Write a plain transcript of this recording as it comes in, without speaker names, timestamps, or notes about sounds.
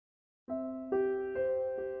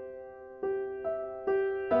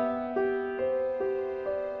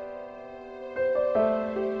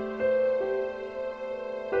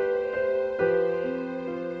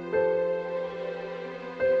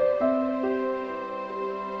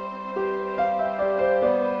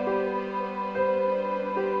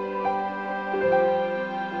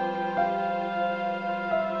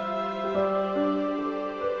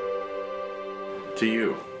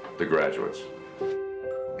the graduates.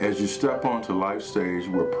 As you step onto life stage,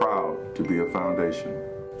 we're proud to be a foundation.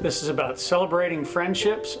 This is about celebrating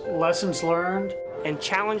friendships, lessons learned, and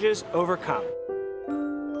challenges overcome.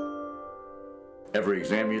 Every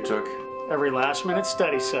exam you took, every last-minute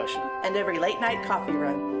study session, and every late-night coffee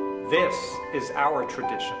run. This is our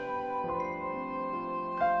tradition.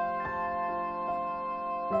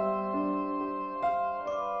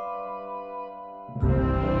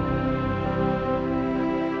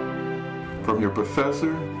 From your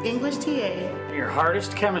professor, English TA, your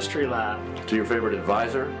hardest chemistry lab, to your favorite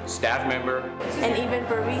advisor, staff member, and even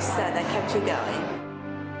barista that kept you going.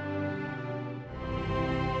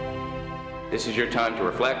 This is your time to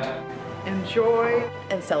reflect, enjoy,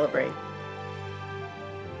 and celebrate.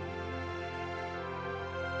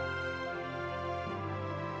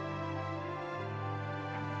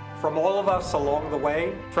 From all of us along the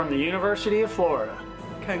way, from the University of Florida.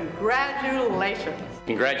 Congratulations.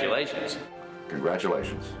 Congratulations.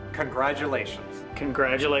 Congratulations. Congratulations.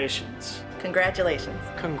 Congratulations. Congratulations.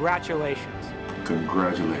 Congratulations.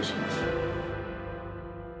 congratulations.